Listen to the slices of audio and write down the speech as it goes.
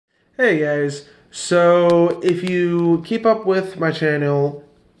Hey guys, so if you keep up with my channel,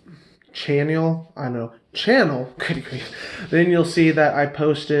 good grief, then you'll see that I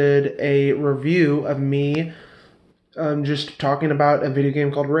posted a review of me just talking about a video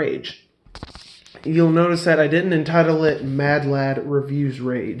game called Rage. You'll notice that I didn't entitle it Mad Lad Reviews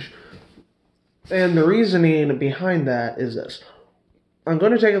Rage. And the reasoning behind that is this. I'm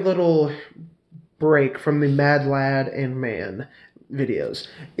going to take a little break from the Mad Lad and Man videos.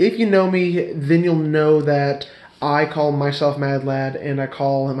 If you know me, then you'll know that I call myself Mad Lad and I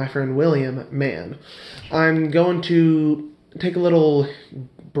call my friend William Man. I'm going to take a little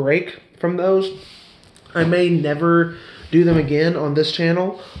break from those. I may never do them again on this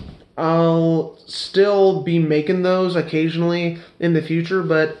channel. I'll still be making those occasionally in the future,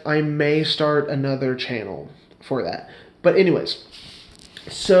 but I may start another channel for that. But anyways,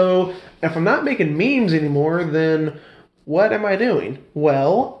 so if I'm not making memes anymore, then what am I doing?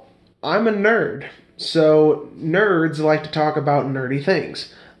 Well, I'm a nerd. So nerds like to talk about nerdy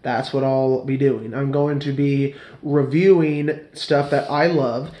things. That's what I'll be doing. I'm going to be reviewing stuff that I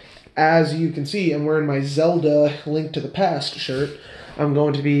love. As you can see, I'm wearing my Zelda Link to the Past shirt. I'm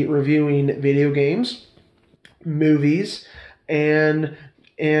going to be reviewing video games, movies, and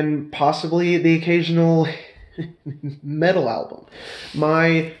possibly the occasional metal album.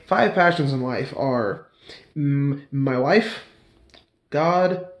 My 5 passions in life are my wife,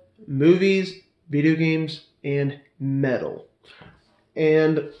 God, movies, video games, and metal.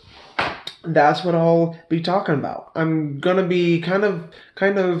 And that's what I'll be talking about. I'm gonna be kind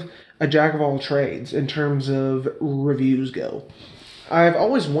of a jack of all trades in terms of reviews go. I've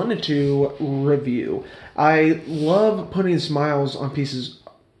always wanted to review. I love putting smiles on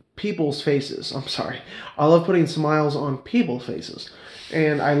people's faces. I love putting smiles on people's faces.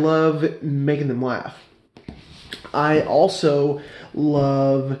 And I love making them laugh. I also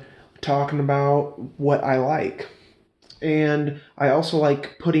love talking about what I like. And I also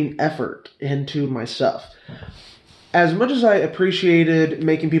like putting effort into my stuff. As much as I appreciated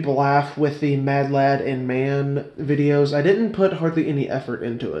making people laugh with the Mad Lad and Man videos, I didn't put hardly any effort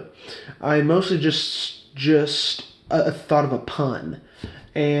into it. I mostly just thought of a pun,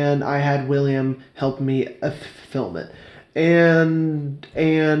 and I had William help me film it. And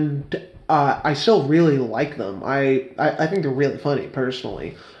I still really like them. I think they're really funny,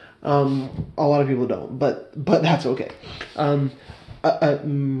 personally. A lot of people don't, but that's okay.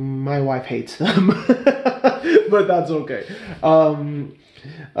 My wife hates them, but that's okay.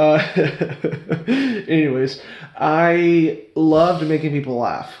 Anyways, I loved making people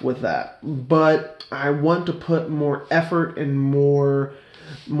laugh with that, but I want to put more effort and more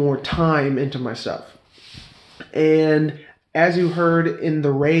time into my stuff. And as you heard in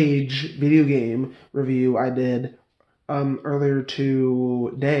the Rage video game review I did earlier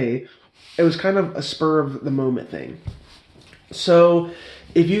today, it was kind of a spur of the moment thing. So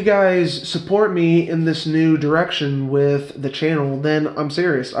if you guys support me in this new direction with the channel, then I'm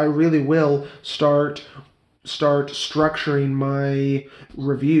serious. I really will start structuring my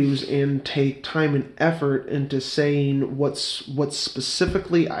reviews and take time and effort into saying what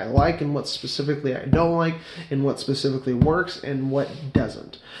specifically I like and what specifically I don't like and what specifically works and what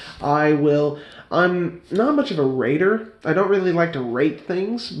doesn't. I'm not much of a rater. I don't really like to rate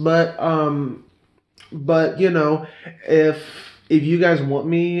things, but you know, if you guys want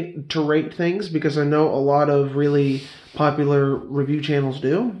me to rate things, because I know a lot of really popular review channels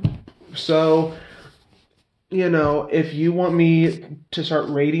do. So, you know, if you want me to start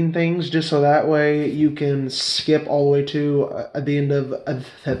rating things just so that way you can skip all the way to the end of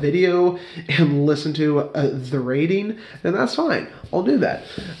the video and listen to the rating, then that's fine. I'll do that.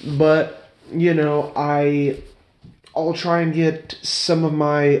 But, you know, I'll try and get some of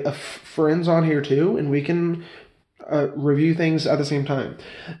my friends on here too, and we can review things at the same time.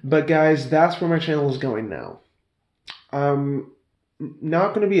 But guys, that's where my channel is going now. I'm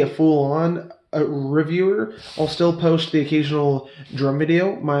not going to be a full-on reviewer. I'll still post the occasional drum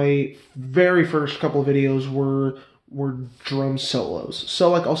video. My very first couple of videos were drum solos. So,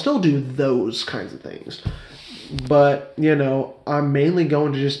 like, I'll still do those kinds of things. But, you know, I'm mainly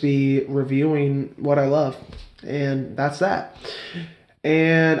going to just be reviewing what I love. And that's that.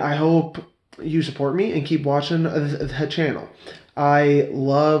 And I hope you support me and keep watching the channel. I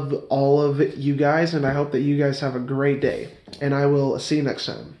love all of you guys, and I hope that you guys have a great day. And I will see you next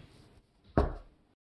time.